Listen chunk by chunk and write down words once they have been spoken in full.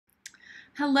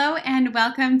Hello and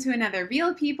welcome to another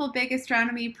Real People Big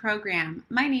Astronomy program.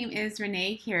 My name is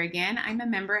Renee Kerrigan. I'm a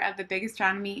member of the Big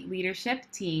Astronomy leadership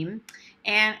team,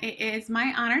 and it is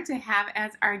my honor to have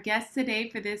as our guest today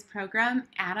for this program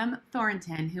Adam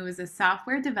Thornton, who is a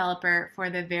software developer for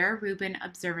the Vera Rubin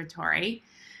Observatory,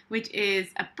 which is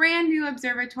a brand new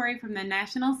observatory from the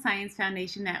National Science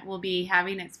Foundation that will be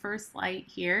having its first flight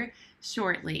here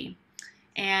shortly.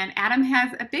 And Adam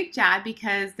has a big job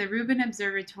because the Rubin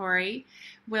Observatory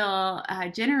will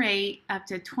generate up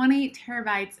to 20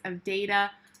 terabytes of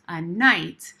data a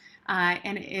night.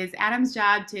 And it is Adam's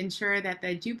job to ensure that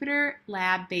the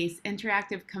JupyterLab-based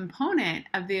interactive component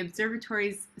of the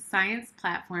observatory's science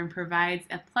platform provides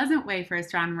a pleasant way for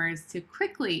astronomers to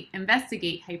quickly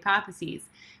investigate hypotheses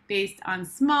based on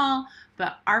small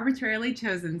but arbitrarily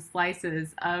chosen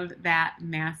slices of that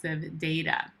massive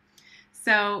data.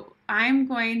 So I'm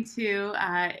going to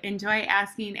enjoy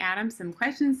asking Adam some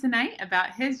questions tonight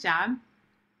about his job.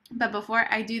 But before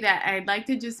I do that, I'd like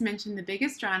to just mention the Big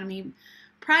Astronomy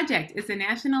project is a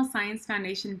National Science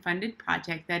Foundation funded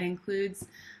project that includes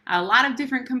a lot of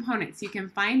different components. You can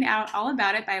find out all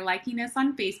about it by liking us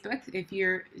on Facebook. If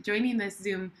you're joining this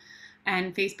Zoom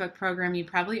and Facebook program, you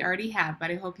probably already have,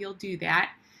 but I hope you'll do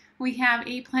that. We have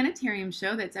a planetarium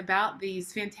show that's about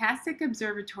these fantastic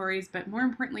observatories, but more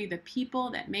importantly, the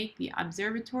people that make the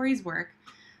observatories work.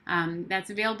 That's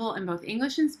available in both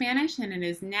English and Spanish, and it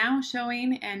is now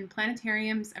showing in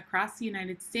planetariums across the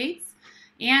United States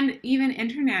and even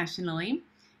internationally.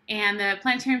 And the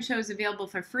planetarium show is available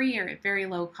for free or at very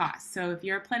low cost. So if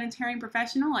you're a planetarium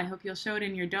professional, I hope you'll show it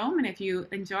in your dome. And if you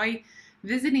enjoy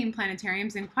visiting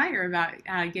planetariums, inquire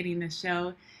about getting the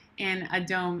show in a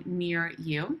dome near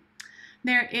you.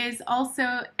 There is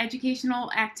also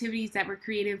educational activities that were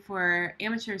created for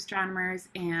amateur astronomers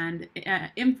and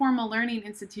informal learning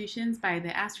institutions by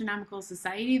the Astronomical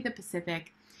Society of the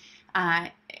Pacific.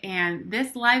 And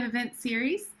this live event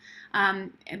series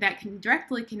that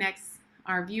directly connects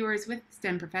our viewers with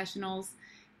STEM professionals.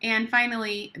 And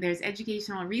finally, there's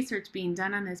educational research being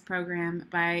done on this program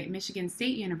by Michigan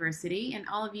State University, and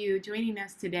all of you joining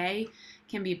us today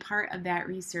can be part of that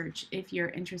research if you're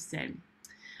interested.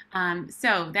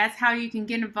 So that's how you can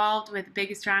get involved with Big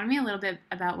Astronomy, a little bit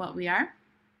about what we are.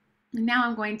 And now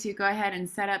I'm going to go ahead and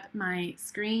set up my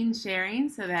screen sharing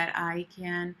so that I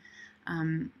can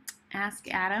ask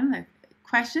Adam the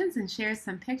questions and share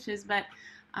some pictures. But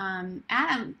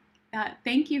Adam,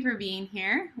 thank you for being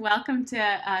here. Welcome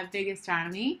to Big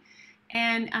Astronomy.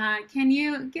 And can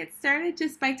you get started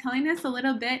just by telling us a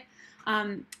little bit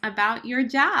about your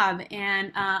job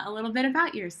and a little bit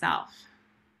about yourself?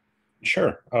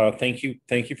 Sure. Thank you.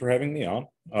 Thank you for having me on.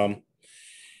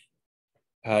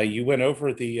 You went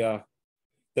over the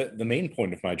main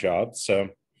point of my job. So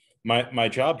my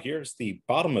job here is the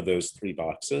bottom of those three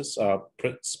boxes,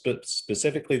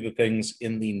 specifically the things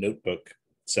in the notebook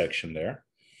section there.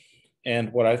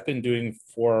 And what I've been doing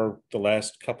for the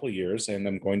last couple of years, and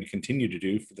I'm going to continue to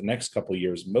do for the next couple of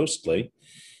years mostly,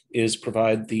 is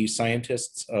provide the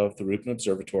scientists of the Rubin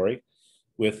Observatory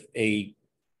with a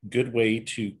good way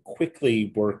to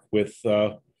quickly work with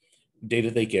data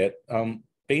they get.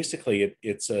 Basically,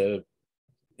 it's an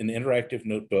interactive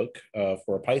notebook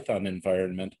for a Python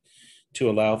environment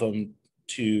to allow them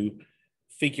to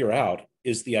figure out,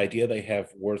 is the idea they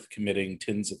have worth committing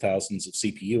tens of thousands of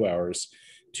CPU hours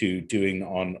to doing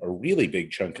on a really big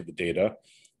chunk of the data,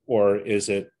 or is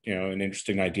it an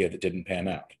interesting idea that didn't pan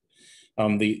out?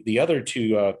 The other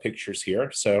two pictures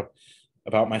here, so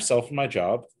about myself and my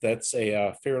job, that's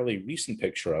a fairly recent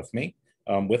picture of me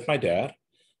with my dad.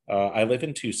 I live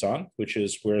in Tucson, which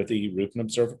is where the Rubin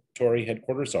Observatory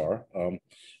headquarters are.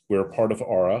 We're part of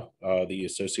ARA, the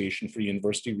Association for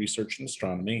University Research in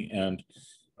Astronomy, and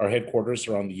our headquarters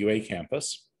are on the UA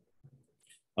campus.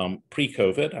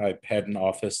 Pre-COVID, I had an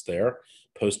office there.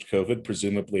 Post-COVID,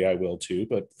 presumably I will too,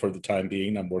 but for the time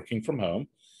being, I'm working from home.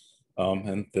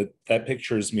 And that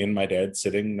picture is me and my dad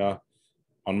sitting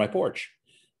on my porch.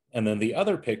 And then the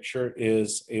other picture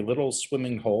is a little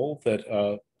swimming hole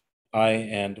that I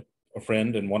and a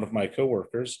friend and one of my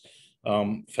coworkers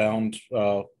found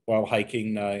while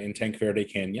hiking in Tanque Verde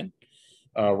Canyon.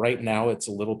 Right now, it's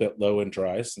a little bit low and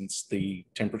dry since the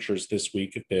temperatures this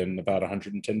week have been about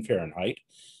 110 Fahrenheit.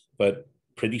 But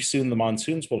pretty soon the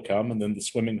monsoons will come, and then the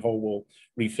swimming hole will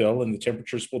refill and the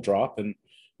temperatures will drop, and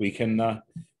we can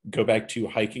go back to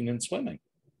hiking and swimming.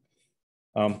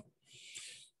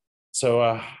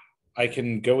 So I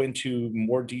can go into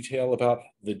more detail about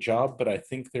the job, but I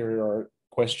think there are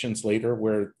questions later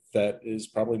where that is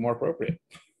probably more appropriate.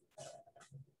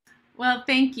 Well,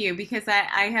 thank you, because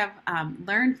I have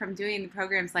learned from doing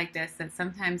programs like this that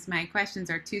sometimes my questions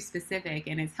are too specific,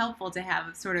 and it's helpful to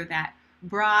have sort of that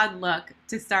broad look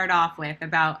to start off with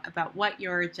about what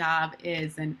your job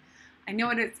is. And I know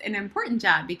it's an important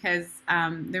job because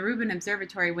the Rubin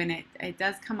Observatory, when it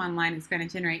does come online, it's going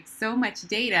to generate so much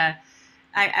data.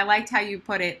 I liked how you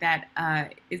put it that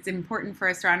it's important for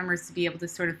astronomers to be able to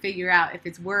sort of figure out if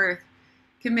it's worth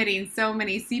committing so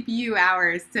many CPU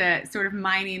hours to sort of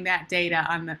mining that data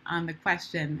on the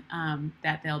question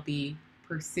that they'll be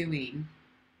pursuing.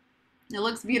 It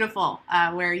looks beautiful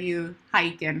where you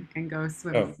hike and go Oh,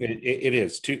 swimming. it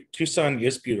is. Tucson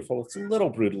is beautiful. It's a little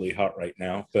brutally hot right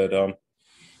now, but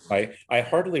I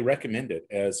heartily recommend it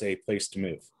as a place to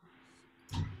move.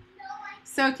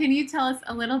 So, can you tell us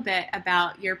a little bit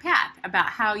about your path, about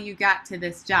how you got to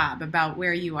this job, about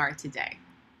where you are today?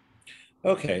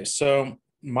 Okay, so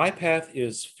my path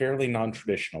is fairly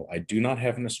non-traditional. I do not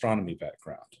have an astronomy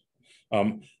background.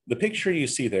 The picture you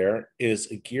see there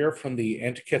is a gear from the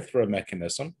Antikythera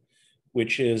mechanism,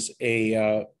 which is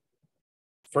a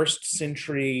first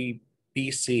century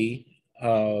BC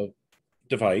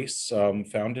device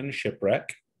found in a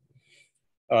shipwreck,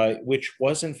 which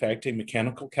was in fact a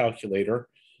mechanical calculator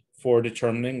for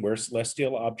determining where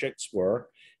celestial objects were.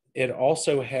 It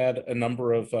also had a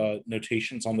number of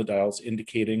notations on the dials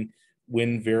indicating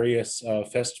when various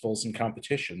festivals and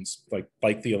competitions,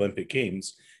 like the Olympic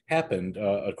Games, happened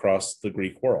across the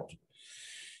Greek world.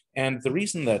 And the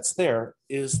reason that's there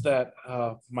is that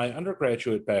my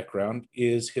undergraduate background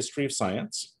is history of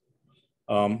science.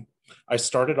 Um, I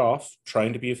started off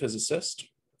trying to be a physicist.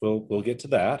 We'll get to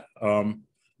that.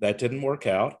 That didn't work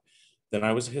out. Then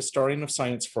I was a historian of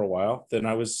science for a while. Then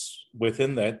I was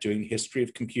within that doing history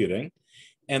of computing.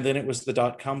 And then it was the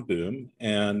dot-com boom.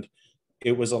 And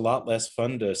it was a lot less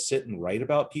fun to sit and write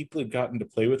about people who'd gotten to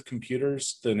play with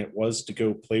computers than it was to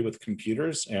go play with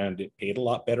computers. And it paid a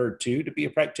lot better too to be a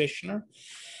practitioner.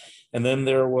 And then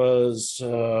there was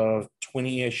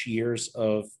 20-ish years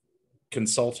of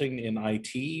consulting in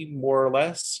IT, more or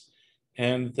less.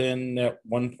 And then at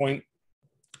one point,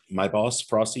 my boss,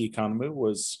 Frosty Economy,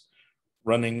 was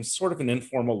running sort of an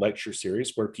informal lecture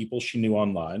series where people she knew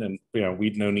online, and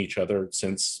we'd known each other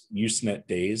since Usenet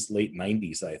days, late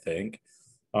 90s, I think.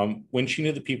 When she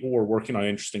knew that people were working on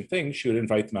interesting things, she would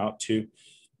invite them out to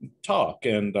talk.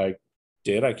 And I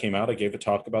did. I came out, I gave a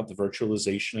talk about the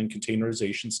virtualization and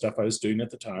containerization stuff I was doing at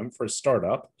the time for a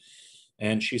startup.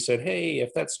 And she said, hey,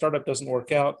 if that startup doesn't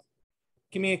work out,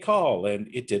 give me a call. And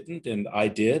it didn't, and I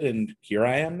did, and here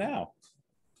I am now.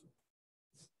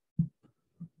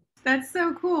 That's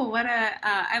so cool.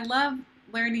 I love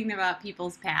learning about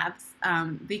people's paths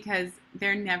because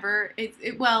they're never,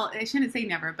 well, I shouldn't say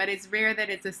never, but it's rare that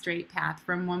it's a straight path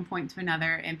from one point to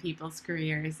another in people's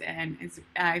careers. And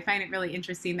I find it really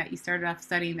interesting that you started off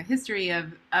studying the history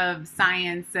of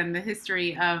science and the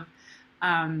history of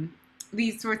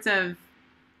these sorts of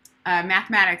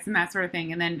mathematics and that sort of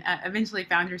thing, and then eventually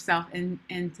found yourself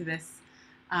into this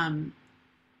um,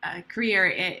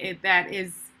 career that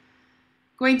is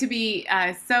going to be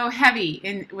so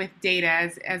heavy with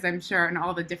data, as I'm sure, and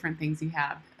all the different things you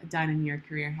have done in your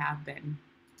career have been.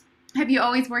 Have you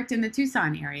always worked in the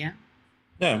Tucson area?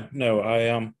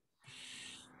 No,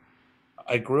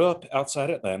 I grew up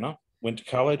outside Atlanta, went to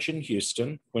college in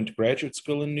Houston, went to graduate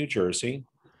school in New Jersey,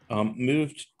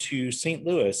 moved to St.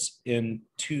 Louis in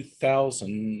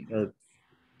 2000 or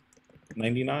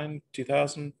 99,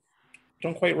 2000,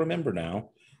 don't quite remember now.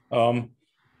 Um,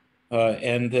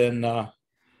 and then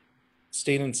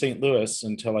stayed in St. Louis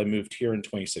until I moved here in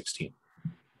 2016.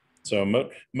 So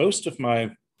most of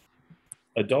my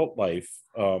adult life,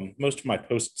 most of my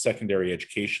post-secondary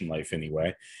education life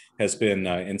anyway, has been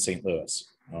in St. Louis.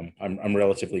 I'm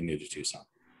relatively new to Tucson.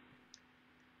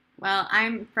 Well,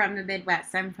 I'm from the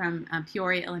Midwest. I'm from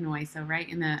Peoria, Illinois, so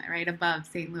right above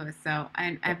St. Louis. So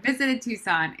I've visited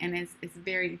Tucson, and it's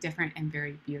very different and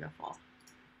very beautiful.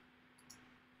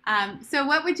 So,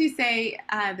 what would you say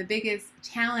the biggest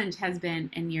challenge has been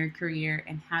in your career,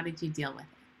 and how did you deal with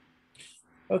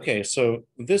it? Okay, so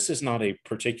this is not a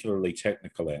particularly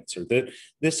technical answer.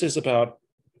 This is about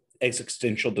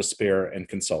existential despair and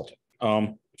consulting.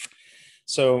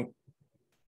 So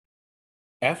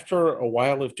after a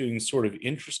while of doing sort of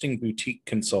interesting boutique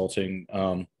consulting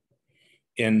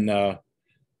in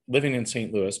living in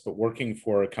St. Louis, but working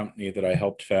for a company that I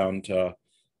helped found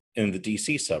in the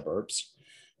DC suburbs,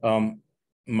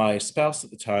 my spouse at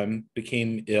the time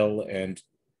became ill, and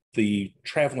the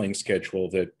traveling schedule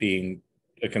that being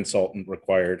a consultant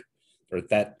required, or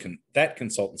that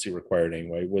consultancy required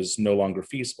anyway, was no longer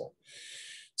feasible.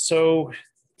 So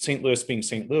St. Louis being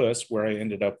St. Louis, where I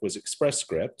ended up was Express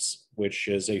Scripts, which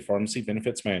is a pharmacy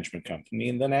benefits management company.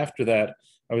 And then after that,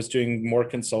 I was doing more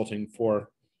consulting for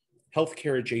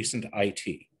healthcare adjacent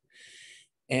IT.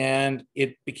 And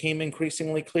it became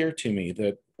increasingly clear to me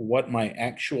that what my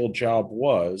actual job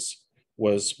was,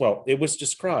 well, it was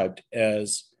described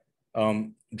as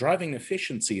driving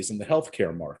efficiencies in the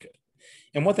healthcare market.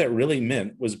 And what that really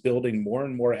meant was building more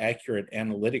and more accurate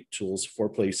analytic tools for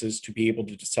places to be able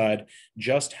to decide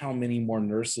just how many more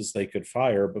nurses they could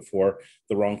fire before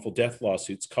the wrongful death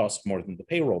lawsuits cost more than the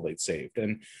payroll they'd saved.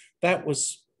 And that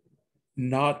was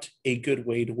not a good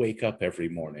way to wake up every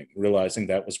morning, realizing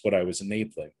that was what I was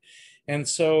enabling. And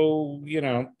so,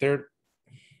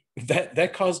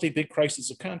 that caused a big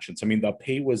crisis of conscience. I mean, the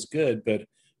pay was good, but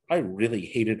I really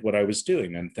hated what I was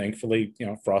doing. And thankfully,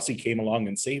 Frosty came along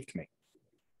and saved me.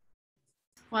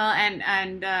 Well,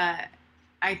 and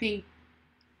I think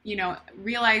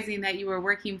realizing that you were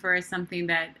working for something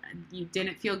that you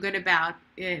didn't feel good about,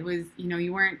 it was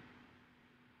you weren't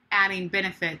adding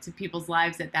benefit to people's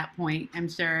lives at that point. I'm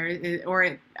sure,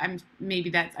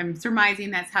 I'm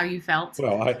surmising that's how you felt.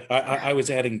 Well, I was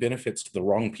adding benefits to the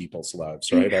wrong people's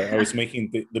lives, right? I was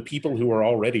making the people who are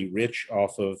already rich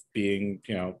off of being,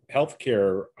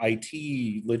 healthcare,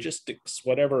 IT, logistics,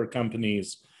 whatever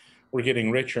companies were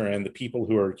getting richer, and the people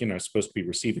who are, supposed to be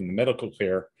receiving the medical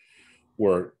care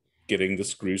were getting the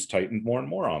screws tightened more and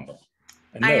more on them.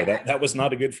 And no, that was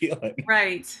not a good feeling.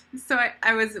 Right. So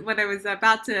what I was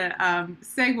about to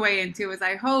segue into was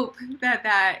I hope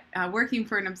that working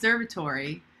for an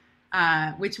observatory,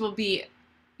 which will be,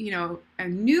 a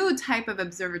new type of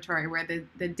observatory where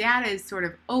the data is sort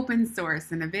of open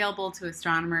source and available to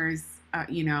astronomers,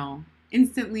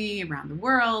 instantly around the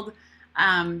world.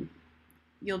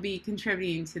 You'll be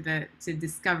contributing to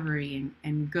discovery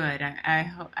and good.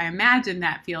 I imagine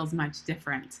that feels much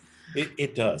different.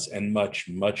 It does, and much,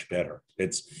 much better.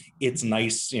 It's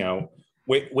nice,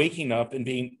 waking up and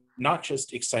being not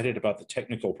just excited about the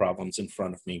technical problems in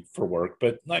front of me for work,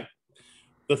 but like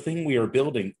the thing we are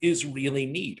building is really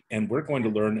neat. And we're going to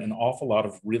learn an awful lot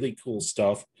of really cool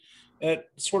stuff at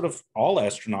sort of all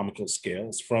astronomical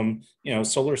scales, from,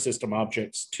 solar system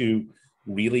objects to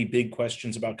really big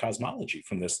questions about cosmology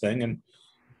from this thing. And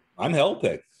I'm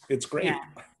helping. It's great. Yeah,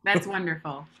 that's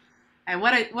wonderful. And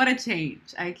what a change.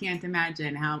 I can't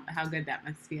imagine how good that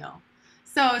must feel.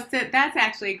 So that's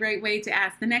actually a great way to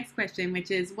ask the next question, which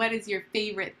is, what is your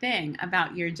favorite thing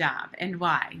about your job and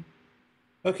why?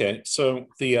 Okay, so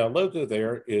the logo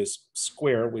there is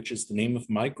Square, which is the name of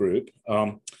my group.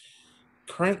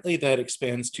 Currently, that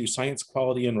expands to Science,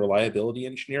 Quality, and Reliability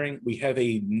Engineering. We have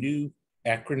a new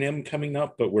acronym coming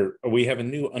up, but we have a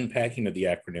new unpacking of the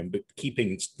acronym, but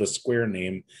keeping the Square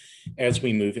name as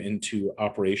we move into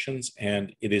operations,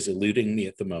 and it is eluding me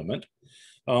at the moment.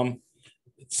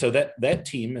 So that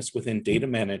team is within data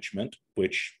management,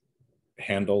 which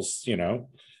handles,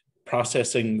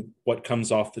 processing what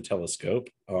comes off the telescope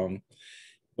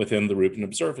within the Rubin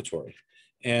Observatory.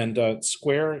 And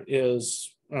Square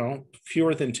is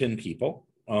fewer than 10 people.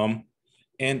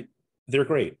 And they're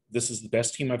great. This is the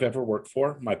best team I've ever worked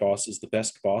for. My boss is the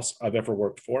best boss I've ever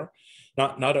worked for.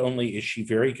 Not only is she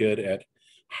very good at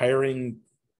hiring,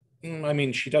 I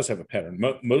mean, she does have a pattern.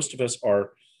 Most of us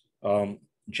are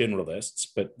generalists,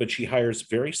 but she hires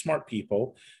very smart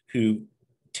people who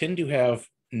tend to have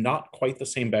not quite the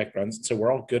same backgrounds. So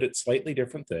we're all good at slightly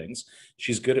different things.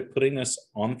 She's good at putting us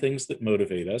on things that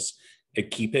motivate us,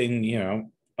 at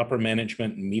keeping, upper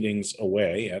management meetings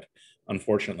away at,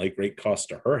 unfortunately, great cost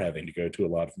to her having to go to a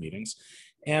lot of meetings.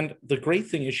 And the great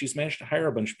thing is she's managed to hire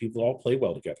a bunch of people who all play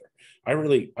well together.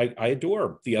 I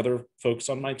adore the other folks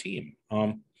on my team.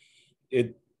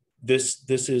 This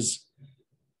is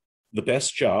the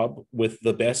best job with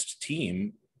the best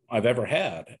team I've ever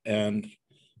had. And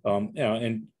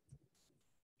and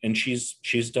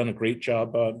she's done a great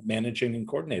job managing and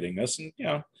coordinating this.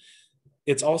 And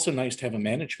it's also nice to have a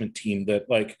management team that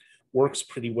works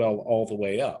pretty well all the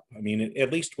way up. I mean,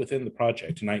 at least within the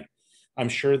project. And I'm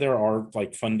sure there are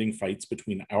funding fights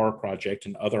between our project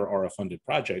and other ARA funded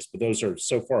projects, but those are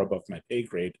so far above my pay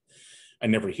grade, I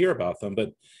never hear about them.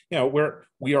 But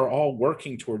we are all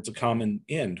working towards a common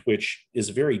end, which is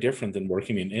very different than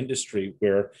working in industry,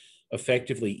 where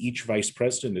effectively each vice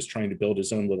president is trying to build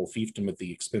his own little fiefdom at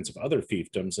the expense of other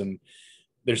fiefdoms. And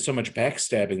there's so much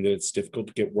backstabbing that it's difficult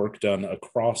to get work done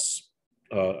across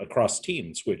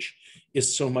teams, which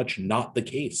is so much not the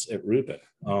case at Rubin.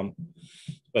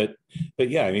 But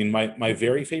yeah, I mean, my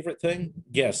very favorite thing,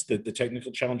 yes, the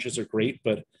technical challenges are great,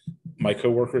 but my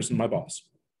coworkers and my boss.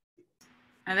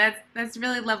 And that's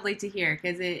really lovely to hear,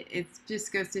 because it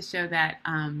just goes to show that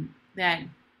that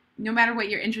no matter what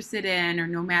you're interested in, or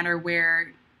no matter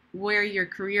where your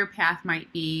career path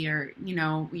might be, or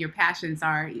your passions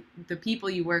are, the people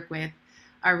you work with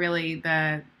are really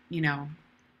the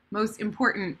most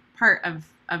important part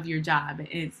of your job.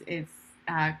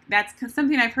 That's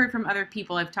something I've heard from other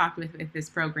people I've talked with this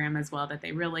program as well, that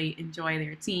they really enjoy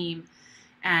their team.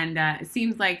 And it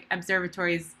seems like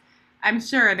observatories, I'm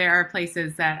sure there are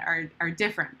places that are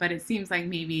different, but it seems like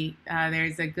maybe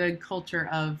there's a good culture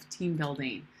of team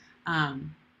building.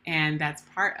 And that's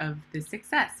part of the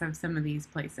success of some of these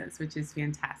places, which is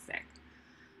fantastic.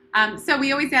 So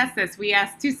we always ask this. We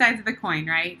ask two sides of the coin,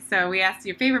 right? So we ask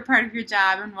your favorite part of your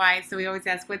job and why. So we always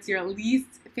ask, what's your least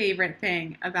favorite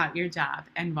thing about your job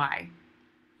and why?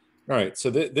 All right, so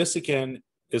this again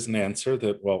is an answer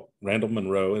that, well, Randall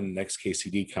Munroe in the next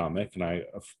KCD comic, and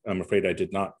I'm afraid I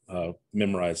did not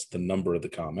memorize the number of the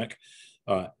comic,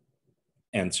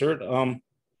 answered.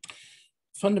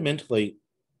 Fundamentally,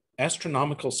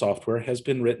 astronomical software has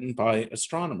been written by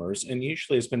astronomers, and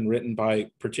usually has been written by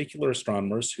particular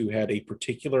astronomers who had a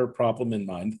particular problem in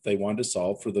mind that they wanted to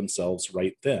solve for themselves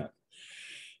right then.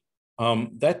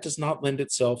 That does not lend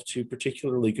itself to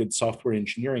particularly good software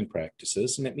engineering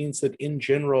practices, and it means that in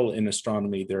general in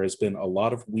astronomy there has been a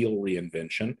lot of wheel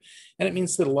reinvention, and it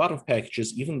means that a lot of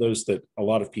packages, even those that a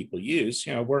lot of people use,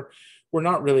 we're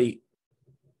not really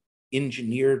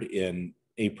engineered in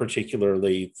a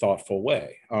particularly thoughtful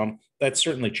way. That's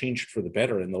certainly changed for the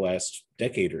better in the last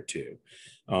decade or two.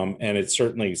 And it's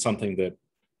certainly something that,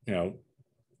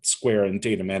 Square and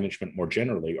data management more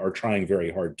generally are trying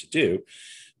very hard to do.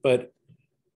 But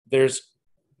there's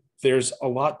a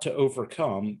lot to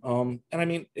overcome. And I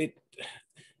mean,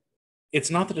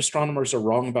 it's not that astronomers are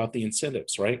wrong about the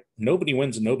incentives, right? Nobody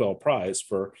wins a Nobel Prize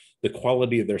for the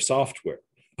quality of their software.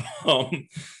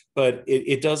 But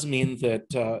it does mean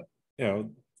that,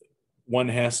 one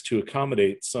has to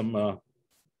accommodate some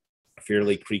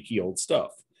fairly creaky old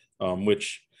stuff,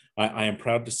 which I am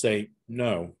proud to say,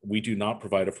 no, we do not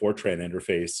provide a Fortran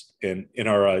interface in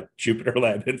our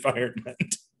JupyterLab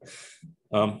environment.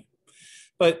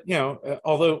 But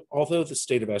although the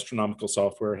state of astronomical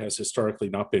software has historically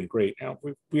not been great,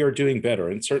 we are doing better.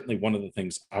 And certainly one of the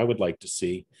things I would like to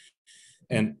see,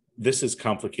 and this is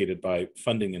complicated by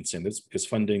funding incentives, because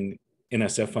funding,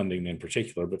 NSF funding in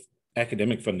particular, but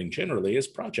academic funding generally, is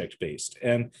project-based.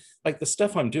 And like the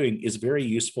stuff I'm doing is very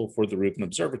useful for the Rubin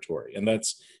Observatory. And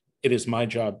it is my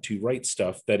job to write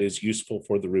stuff that is useful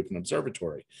for the Rubin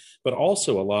Observatory. But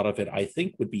also a lot of it, I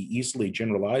think, would be easily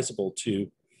generalizable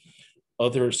to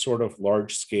other sort of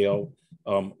large scale,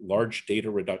 large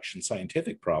data reduction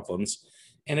scientific problems.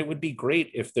 And it would be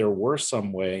great if there were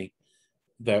some way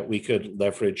that we could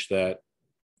leverage that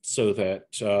so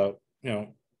that,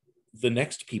 the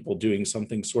next people doing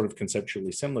something sort of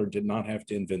conceptually similar did not have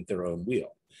to invent their own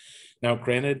wheel. Now,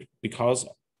 granted, because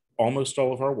almost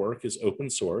all of our work is open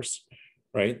source,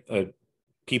 right?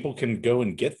 People can go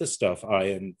and get the stuff I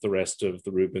and the rest of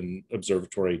the Rubin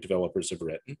Observatory developers have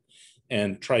written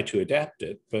and try to adapt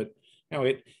it. But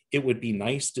it would be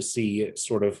nice to see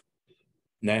sort of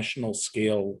national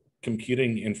scale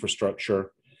computing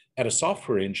infrastructure at a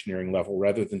software engineering level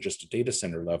rather than just a data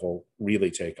center level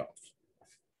really take off.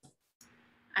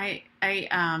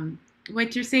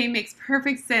 What you're saying makes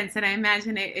perfect sense, and I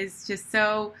imagine it is just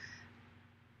so.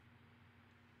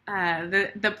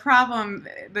 The problem,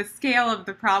 the scale of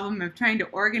the problem of trying to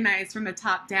organize from the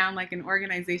top down, like an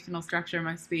organizational structure,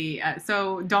 must be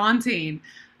so daunting.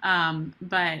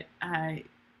 But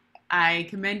I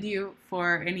commend you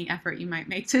for any effort you might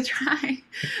make to try,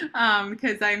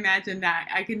 because I imagine that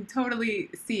I can totally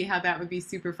see how that would be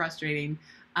super frustrating,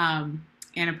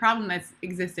 and a problem that's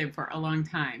existed for a long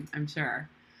time, I'm sure.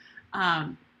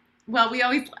 Well, we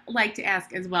always like to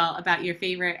ask as well about your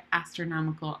favorite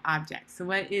astronomical object. So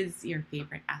what is your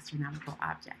favorite astronomical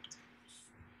object?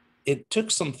 It took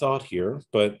some thought here,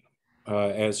 but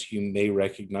as you may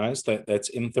recognize, that's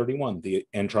M31, the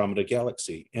Andromeda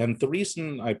Galaxy. And the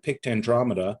reason I picked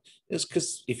Andromeda is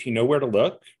because if you know where to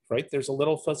look, right, there's a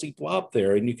little fuzzy blob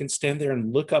there, and you can stand there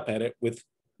and look up at it with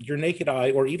your naked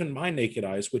eye, or even my naked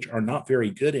eyes, which are not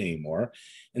very good anymore,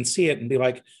 and see it and be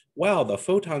like, wow, the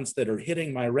photons that are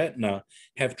hitting my retina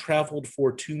have traveled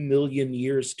for 2 million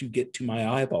years to get to my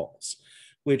eyeballs,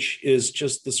 which is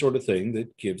just the sort of thing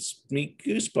that gives me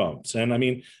goosebumps. And I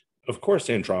mean, of course,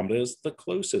 Andromeda is the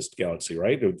closest galaxy,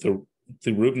 right? The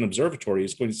Rubin Observatory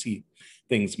is going to see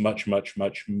things much, much,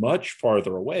 much, much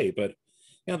farther away. But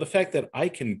the fact that I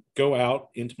can go out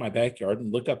into my backyard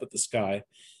and look up at the sky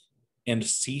and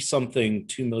see something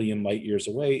 2 million light years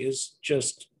away is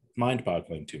just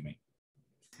mind-boggling to me.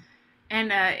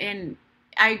 And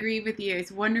I agree with you.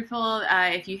 It's wonderful.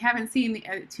 If you haven't seen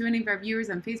to any of our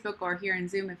viewers on Facebook or here in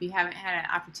Zoom, if you haven't had an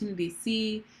opportunity to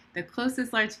see the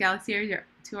closest large galaxy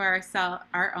to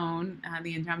our own,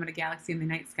 the Andromeda Galaxy in the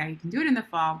night sky, you can do it in the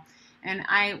fall. And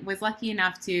I was lucky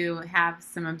enough to have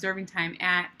some observing time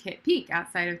at Kitt Peak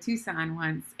outside of Tucson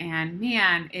once. And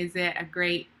man, is it a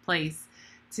great place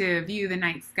to view the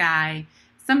night sky.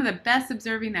 Some of the best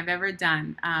observing I've ever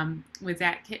done was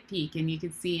at Kitt Peak, and you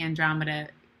could see Andromeda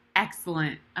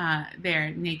excellent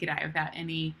there, naked eye, without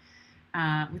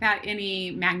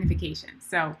any magnification.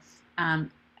 So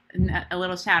a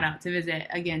little shout out to visit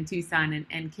again Tucson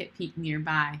and Kitt Peak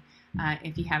nearby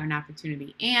if you have an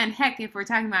opportunity. And heck, if we're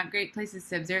talking about great places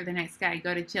to observe the night sky,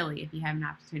 go to Chile if you have an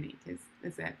opportunity, because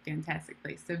it's a fantastic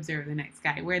place to observe the night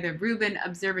sky, where the Rubin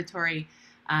Observatory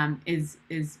is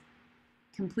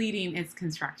completing its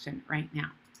construction right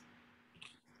now.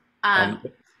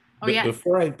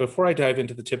 Before I dive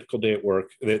into the typical day at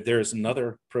work, there's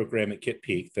another program at Kitt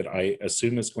Peak that I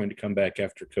assume is going to come back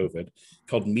after COVID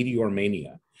called Meteor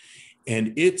Mania.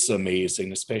 And it's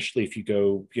amazing, especially if you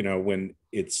go, when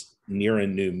it's near a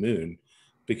new moon,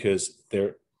 because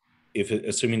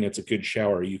assuming it's a good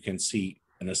shower, you can see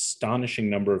an astonishing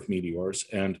number of meteors.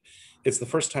 And it's the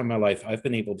first time in my life I've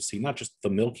been able to see not just the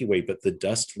Milky Way, but the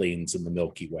dust lanes in the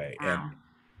Milky Way. Wow.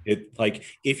 And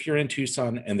if you're in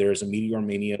Tucson and there's a Meteor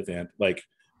Mania event,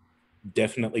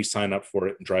 definitely sign up for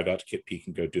it and drive out to Kitt Peak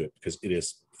and go do it, because it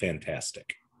is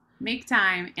fantastic. Make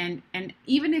time, and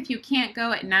even if you can't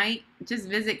go at night, just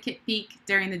visit Kitt Peak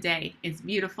during the day. It's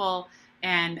beautiful,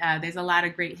 and there's a lot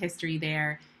of great history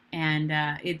there, and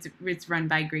it's run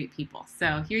by great people.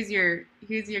 So here's your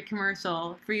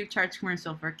commercial, free of charge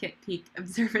commercial for Kitt Peak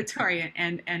Observatory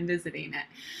and visiting it.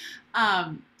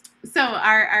 So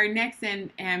our next and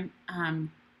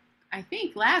I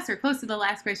think last or close to the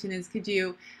last question is, could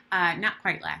you, not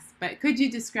quite last, but could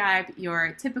you describe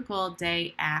your typical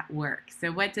day at work? So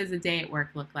what does a day at work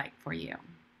look like for you?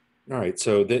 All right,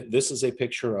 so this is a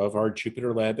picture of our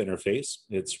JupyterLab interface.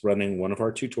 It's running one of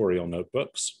our tutorial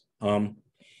notebooks. And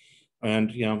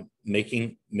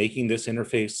making this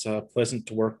interface pleasant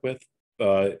to work with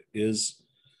is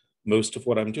most of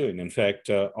what I'm doing. In fact,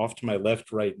 off to my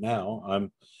left right now,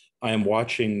 I am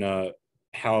watching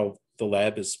how the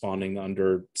lab is spawning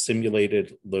under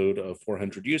simulated load of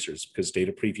 400 users, because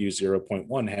data preview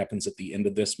 0.1 happens at the end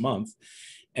of this month.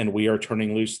 And we are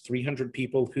turning loose 300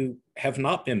 people who have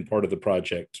not been part of the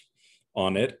project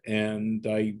on it. And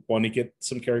I want to get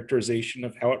some characterization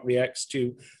of how it reacts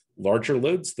to larger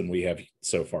loads than we have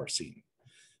so far seen.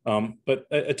 But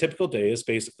a typical day is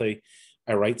basically,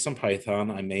 I write some Python.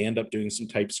 I may end up doing some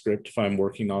TypeScript if I'm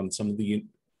working on some of the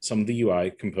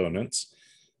UI components.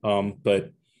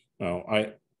 But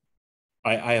I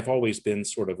have always been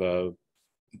sort of a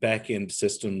back-end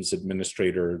systems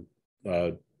administrator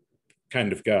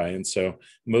kind of guy. And so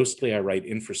mostly I write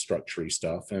infrastructure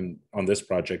stuff. And on this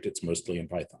project, it's mostly in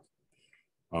Python.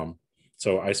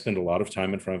 So I spend a lot of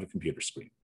time in front of a computer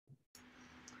screen.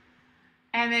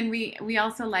 And then we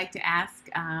also like to ask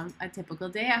a typical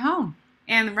day at home.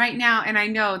 And right now, and I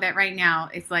know that right now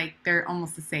it's like they're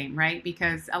almost the same, right?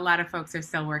 Because a lot of folks are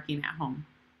still working at home.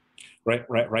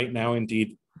 Right now,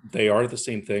 indeed, they are the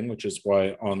same thing, which is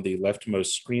why on the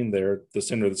leftmost screen there, the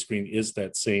center of the screen is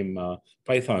that same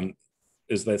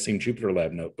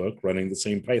JupyterLab notebook running the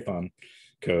same Python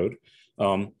code.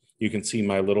 You can see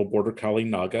my little border collie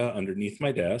Naga underneath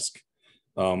my desk.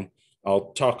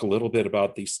 I'll talk a little bit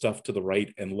about the stuff to the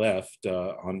right and left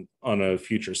on a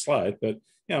future slide, but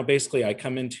basically I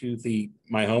come into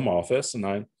my home office and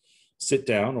I sit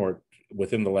down, or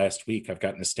within the last week, I've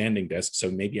gotten a standing desk. So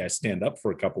maybe I stand up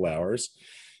for a couple hours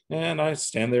and I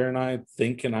stand there and I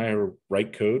think and I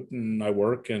write code and I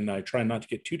work and I try not to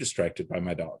get too distracted by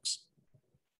my dogs.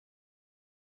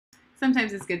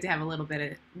 Sometimes it's good to have a little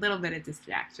bit of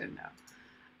distraction,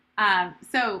 though.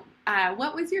 So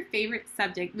what was your favorite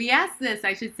subject? We asked this,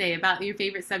 I should say, about your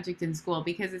favorite subject in school,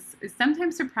 because it's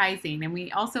sometimes surprising. And we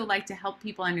also like to help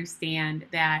people understand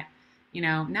that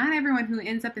not everyone who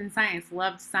ends up in science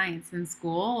loved science in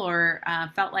school or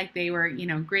felt like they were,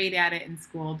 great at it in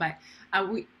school. But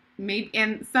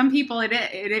and some people,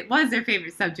 it was their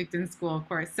favorite subject in school, of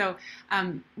course. So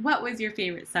what was your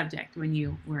favorite subject when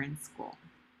you were in school?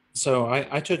 So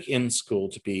I took in school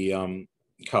to be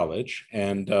college,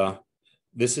 and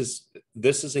this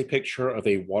is a picture of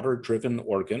a water-driven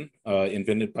organ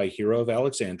invented by Hero of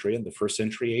Alexandria in the 1st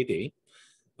century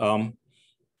AD.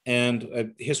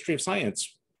 And history of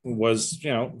science was,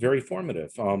 very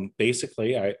formative.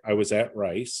 Basically, I was at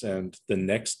Rice, and the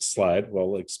next slide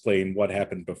will explain what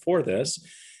happened before this.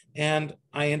 And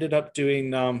I ended up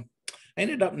doing I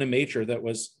ended up in a major that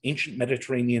was ancient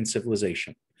Mediterranean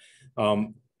civilization.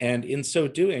 And in so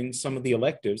doing, some of the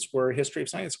electives were history of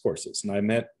science courses. And I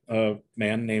met a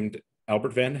man named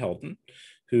Albert Van Helden,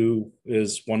 who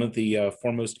is one of the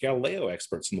foremost Galileo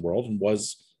experts in the world and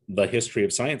was the history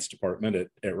of science department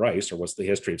at Rice, or was the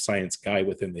history of science guy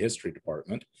within the history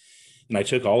department. And I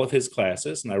took all of his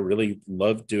classes and I really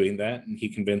loved doing that. And he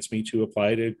convinced me to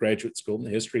apply to graduate school in the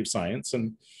history of science.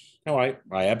 And you know, I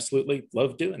absolutely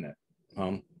love doing it.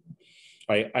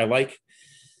 I like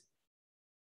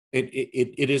it.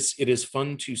 It is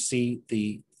fun to see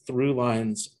the through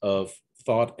lines of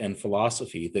thought and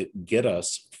philosophy that get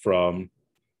us from,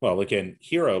 well, again,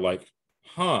 hero, like,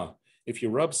 if you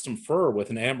rub some fur with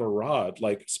an amber rod,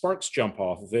 like sparks jump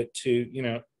off of it, to, you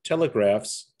know,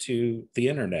 telegraphs to the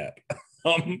internet.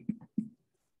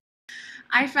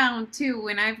 I found too,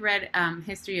 when I've read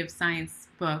history of science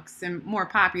books and more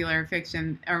popular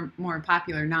fiction or more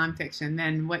popular nonfiction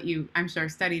than what you, I'm sure,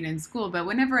 studied in school, but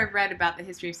whenever I've read about the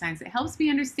history of science, it helps me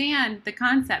understand the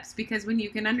concepts, because when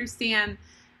you can understand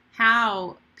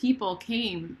how people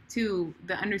came to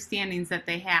the understandings that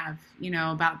they have, you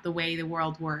know, about the way the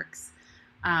world works,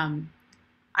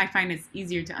 I find it's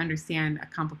easier to understand a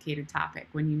complicated topic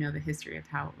when you know the history of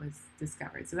how it was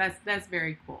discovered. So that's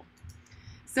very cool.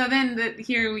 So then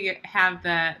here we have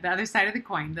the other side of the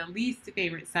coin, the least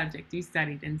favorite subject you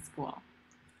studied in school.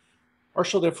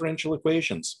 Partial differential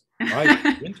equations.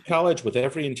 I went to college with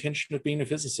every intention of being a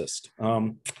physicist.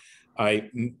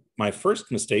 My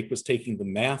first mistake was taking the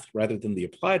math rather than the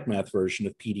applied math version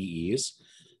of PDEs,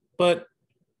 but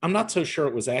I'm not so sure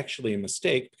it was actually a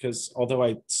mistake, because although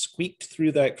I squeaked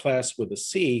through that class with a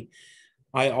C,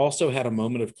 I also had a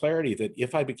moment of clarity that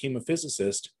if I became a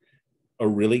physicist, a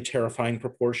really terrifying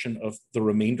proportion of the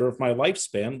remainder of my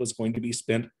lifespan was going to be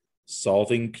spent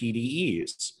solving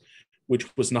PDEs, which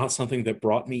was not something that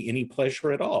brought me any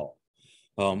pleasure at all.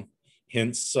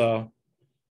 Hence, a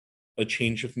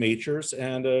change of majors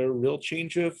and a real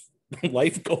change of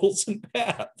life goals and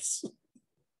paths.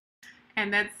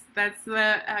 And that's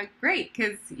great,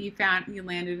 because you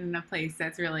landed in a place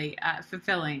that's really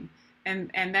fulfilling.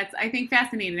 And that's, I think,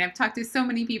 fascinating. I've talked to so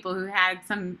many people who had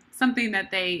something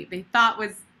that they thought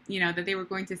was, you know, that they were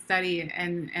going to study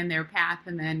and their path,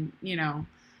 and then, you know,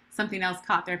 something else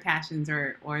caught their passions,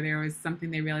 or there was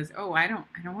something they realized, oh, I don't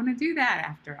want to do that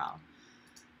after all.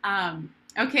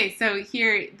 Okay, so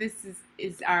here, this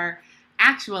is our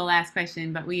actual last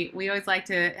question, but we always like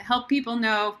to help people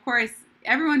know, of course,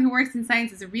 everyone who works in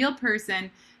science is a real person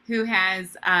who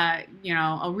has, you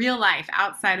know, a real life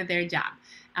outside of their job.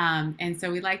 And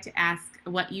so we like to ask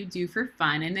what you do for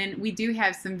fun. And then we do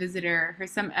have some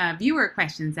viewer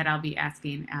questions that I'll be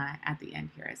asking at the end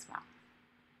here as well.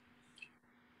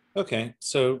 Okay,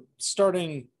 so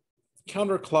starting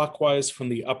counterclockwise from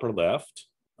the upper left,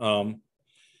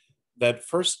 that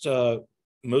first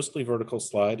mostly vertical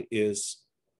slide is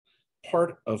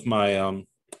part of my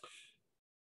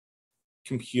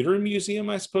computer museum,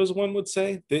 I suppose one would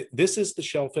say. This is the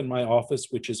shelf in my office,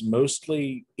 which is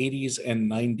mostly 80s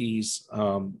and 90s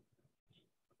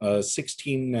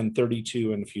 16 and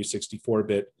 32 and a few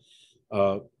 64-bit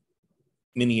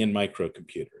mini and micro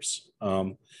computers.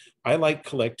 I like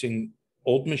collecting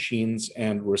old machines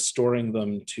and restoring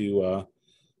them to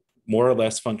more or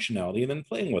less functionality, and then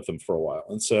playing with them for a while.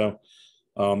 And so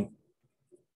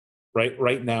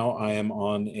right now I am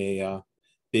on a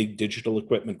big digital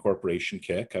equipment corporation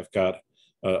kick. I've got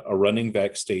a running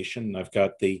back station. I've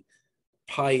got the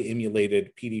Pi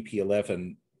emulated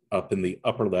PDP-11 up in the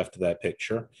upper left of that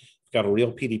picture. I've got a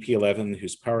real PDP-11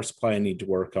 whose power supply I need to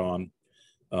work on.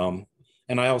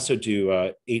 And I also do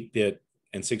 8-bit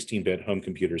and 16-bit home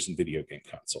computers and video game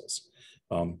consoles.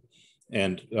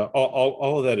 And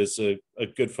all of that is a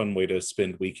good fun way to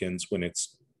spend weekends when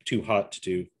it's too hot to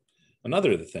do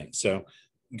another of the things. So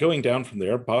going down from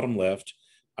there, bottom left,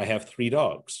 I have 3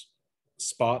 dogs,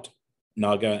 Spot,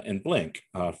 Naga, and Blink,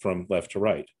 from left to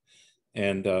right.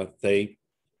 And they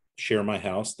share my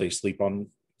house. They sleep on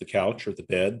the couch or the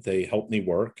bed. They help me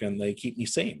work, and they keep me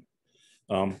sane.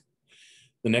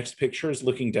 The next picture is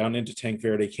looking down into Tanque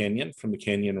Verde Canyon from the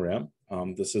canyon rim.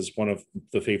 This is one of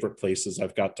the favorite places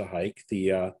I've got to hike.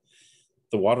 The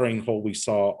watering hole we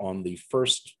saw on the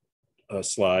first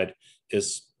slide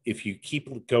is, if you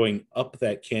keep going up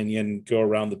that canyon, go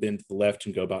around the bend to the left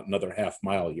and go about another half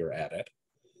mile, you're at it.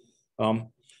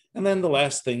 And then the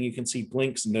last thing, you can see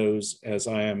Blink's nose as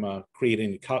I am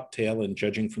creating a cocktail and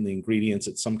judging from the ingredients,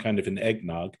 it's some kind of an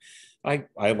eggnog. I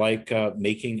like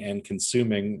making and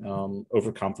consuming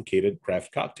overcomplicated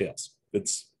craft cocktails.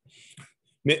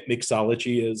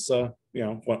 Mixology is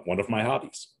one of my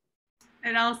hobbies.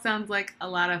 It all sounds like a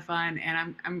lot of fun,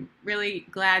 and I'm really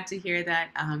glad to hear that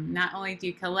not only do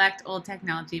you collect old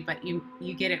technology, but you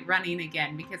get it running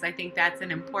again, because I think that's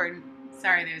an important.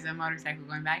 Sorry, there's a motorcycle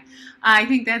going by. I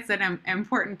think that's an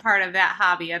important part of that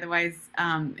hobby. Otherwise,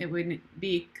 it wouldn't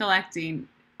be collecting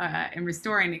and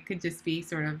restoring. It could just be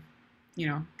sort of,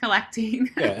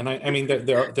 collecting. Yeah, and I mean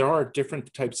there are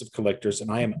different types of collectors, and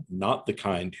I am not the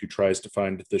kind who tries to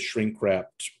find the shrink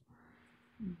wrapped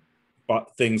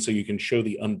thing so you can show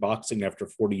the unboxing after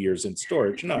 40 years in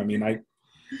storage. No, I mean I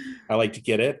like to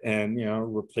get it and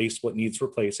replace what needs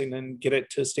replacing and get it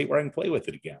to a state where I can play with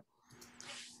it again.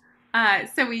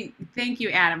 So we thank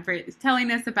you, Adam, for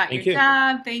telling us about your Thank you.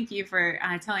 job. Thank you for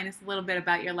telling us a little bit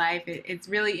about your life. It's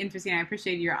really interesting. I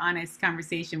appreciate your honest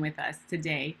conversation with us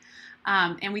today.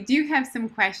 And we do have some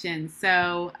questions.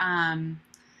 So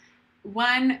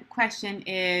one question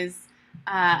is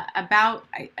about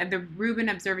the Rubin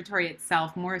Observatory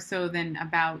itself, more so than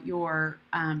about your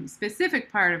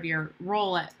specific part of your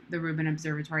role at the Rubin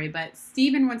Observatory. But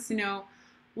Stephen wants to know,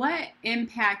 what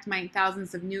impact might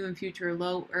thousands of new and future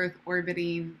low Earth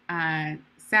orbiting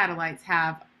satellites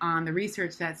have on the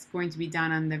research that's going to be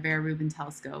done on the Vera Rubin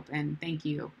telescope? And thank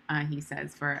you, he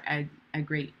says, for a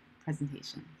great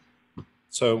presentation.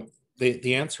 So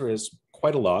the answer is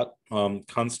quite a lot.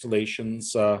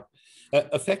 Constellations,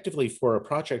 effectively for a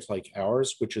project like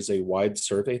ours, which is a wide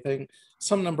survey thing,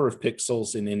 some number of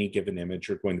pixels in any given image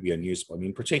are going to be unusable. I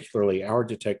mean, particularly our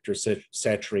detector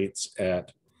saturates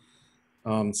at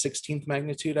 16th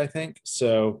magnitude, I think.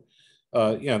 So,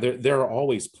 there are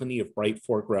always plenty of bright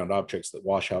foreground objects that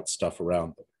wash out stuff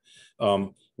around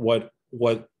them. What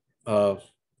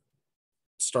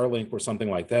Starlink or something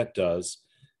like that does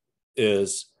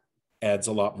is adds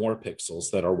a lot more pixels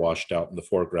that are washed out in the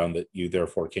foreground that you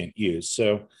therefore can't use.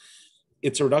 So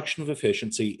it's a reduction of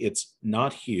efficiency. It's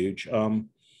not huge.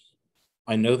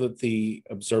 I know that the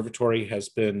observatory has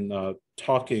been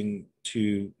talking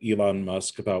to Elon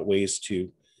Musk about ways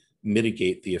to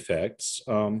mitigate the effects.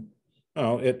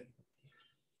 It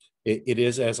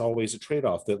is, as always, a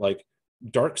trade-off that like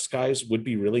dark skies would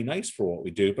be really nice for what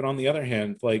we do, but on the other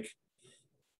hand, like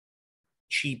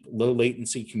cheap, low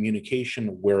latency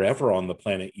communication wherever on the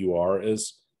planet you are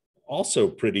is also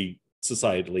pretty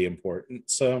societally important.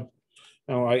 So,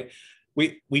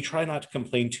 we try not to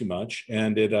complain too much,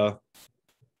 and it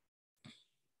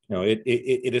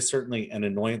is certainly an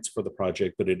annoyance for the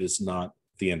project, but it is not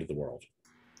the end of the world.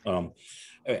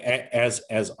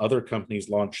 As other companies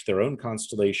launch their own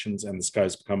constellations and the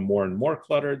skies become more and more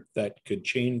cluttered, that could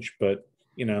change, but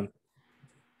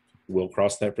we'll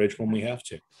cross that bridge when we have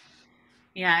to.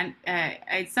 Yeah, and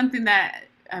it's something that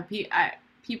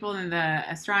people in the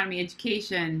astronomy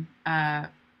education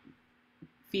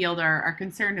field are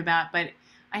concerned about. But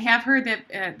I have heard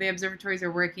that the observatories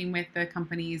are working with the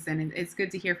companies, and it's good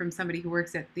to hear from somebody who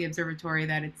works at the observatory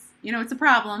that it's a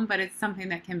problem, but it's something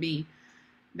that can be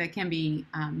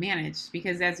managed,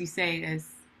 because, as you say,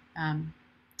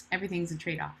 everything's a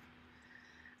trade-off.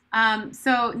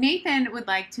 So Nathan would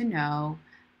like to know,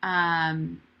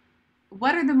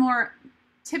 what are the more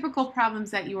typical problems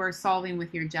that you are solving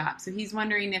with your job? So he's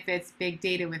wondering if it's big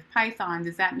data with Python.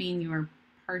 Does that mean you are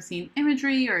parsing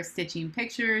imagery or stitching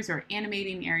pictures or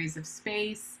animating areas of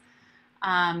space?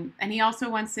 And he also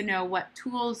wants to know what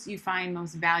tools you find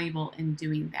most valuable in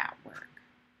doing that work.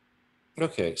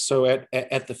 Okay, so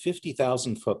at the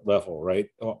 50,000 foot level, right,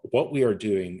 what we are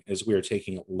doing is we are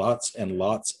taking lots and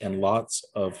lots and lots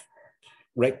of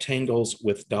rectangles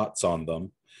with dots on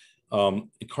them,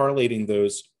 correlating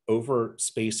those over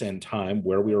space and time,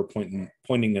 where we were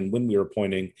pointing and when we were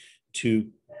pointing, to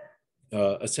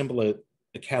assemble a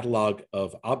catalog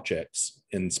of objects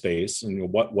in space.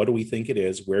 And what do we think it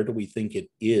is? Where do we think it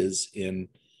is in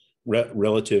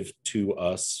relative to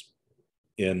us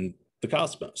in the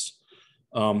cosmos?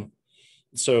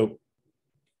 So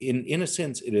in a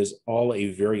sense, it is all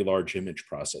a very large image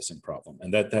processing problem.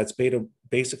 And that's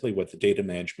basically what the data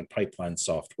management pipeline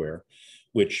software,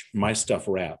 which my stuff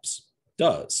wraps,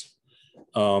 does.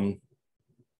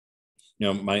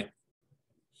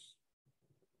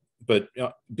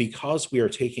 Because we are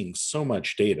taking so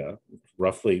much data,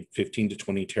 roughly 15 to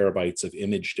 20 terabytes of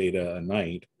image data a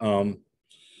night, of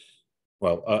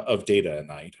data a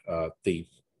night,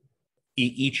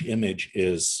 each image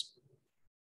is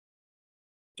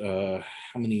how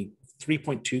many?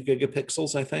 3.2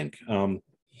 gigapixels, I think,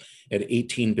 at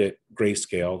 18-bit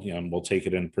grayscale. And we'll take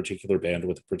it in a particular band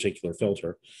with a particular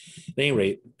filter. At any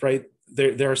rate, right,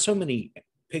 there are so many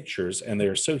pictures, and they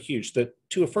are so huge that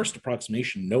to a first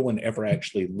approximation, no one ever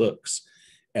actually looks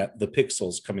at the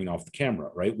pixels coming off the camera,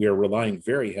 right? We are relying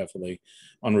very heavily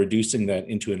on reducing that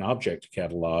into an object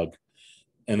catalog,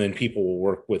 and then people will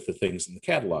work with the things in the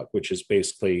catalog, which is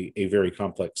basically a very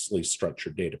complexly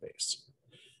structured database.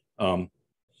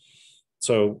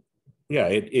 So yeah,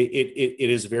 it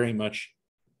is very much,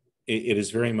 it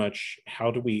is very much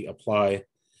how do we apply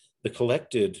the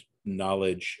collected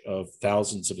knowledge of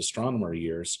thousands of astronomer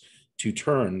years to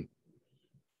turn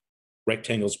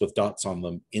rectangles with dots on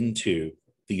them into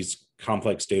these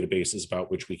complex databases about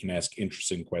which we can ask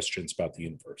interesting questions about the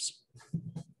universe.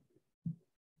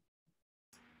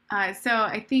 So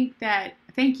I think that,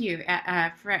 thank you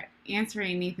for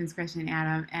answering Nathan's question,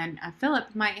 Adam. And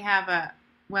Philip might have a,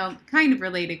 well, kind of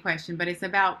related question, but it's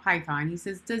about Python. He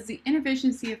says, does the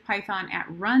inefficiency of Python at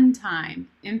runtime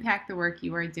impact the work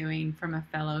you are doing, from a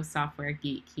fellow software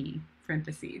geek, he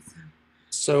parentheses?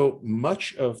 So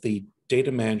much of the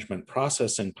data management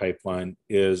processing pipeline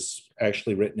is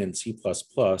actually written in C++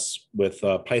 with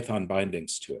Python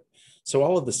bindings to it. So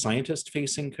all of the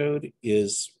scientist-facing code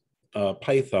is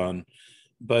Python,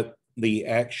 but the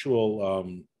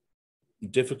actual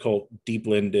difficult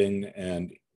deblending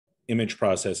and image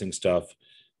processing stuff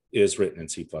is written in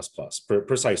C++,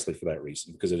 precisely for that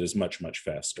reason, because it is much, much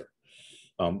faster.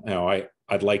 Now,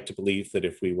 I'd like to believe that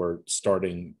if we were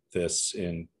starting this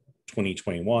in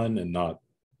 2021 and not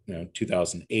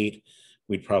 2008,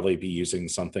 we'd probably be using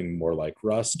something more like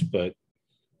Rust, but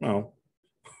well,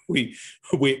 we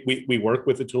work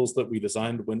with the tools that we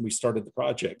designed when we started the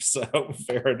project, so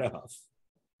fair enough.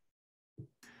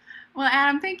 Well,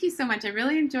 Adam, thank you so much. I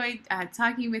really enjoyed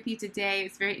talking with you today.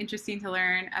 It's very interesting to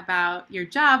learn about your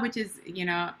job, which is,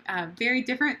 very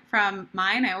different from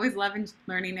mine. I always love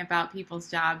learning about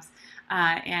people's jobs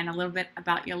and a little bit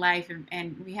about your life.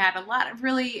 And we had a lot of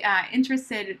really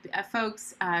interested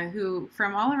folks who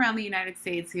from all around the United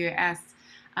States who asked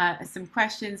some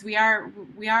questions. We are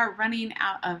running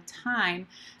out of time,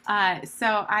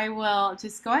 so I will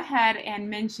just go ahead and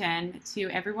mention to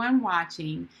everyone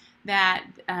watching that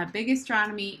Big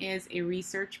Astronomy is a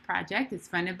research project. It's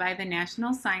funded by the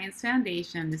National Science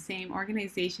Foundation, the same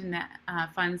organization that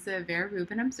funds the Vera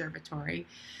Rubin Observatory.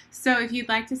 So if you'd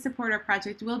like to support our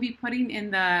project, we'll be putting in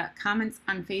the comments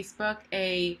on Facebook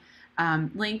a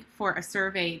link for a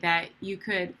survey that you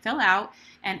could fill out,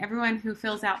 and everyone who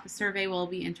fills out the survey will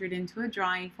be entered into a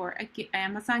drawing for an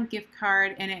Amazon gift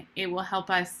card, and it will help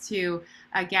us to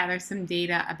gather some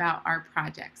data about our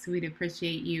project. So we'd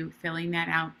appreciate you filling that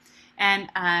out. And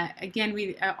again,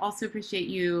 we also appreciate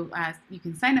you. You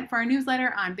can sign up for our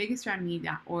newsletter on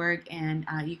bigastronomy.org, and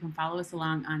you can follow us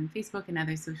along on Facebook and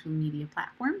other social media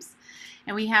platforms.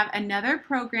 And we have another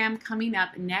program coming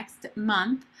up next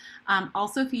month,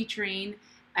 also featuring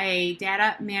a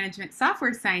data management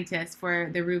software scientist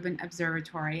for the Rubin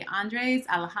Observatory, Andres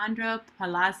Alejandro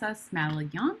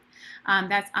Palaza-Smalion.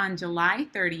 That's on July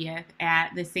 30th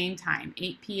at the same time,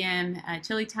 8 p.m.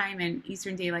 Chile time and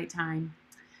Eastern Daylight Time.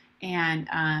 And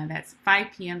that's 5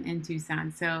 p.m. in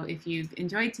Tucson. So if you've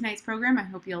enjoyed tonight's program, I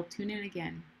hope you'll tune in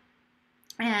again.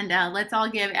 And let's all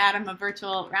give Adam a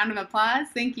virtual round of applause.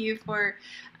 Thank you for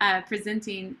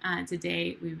presenting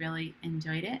today. We really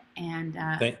enjoyed it. And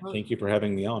thank you for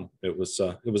having me on. It was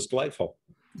delightful.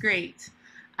 Great.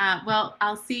 Well,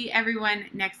 I'll see everyone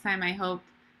next time, I hope.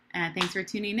 Thanks for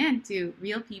tuning in to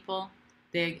Real People,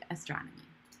 Big Astronomy.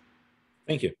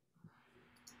 Thank you.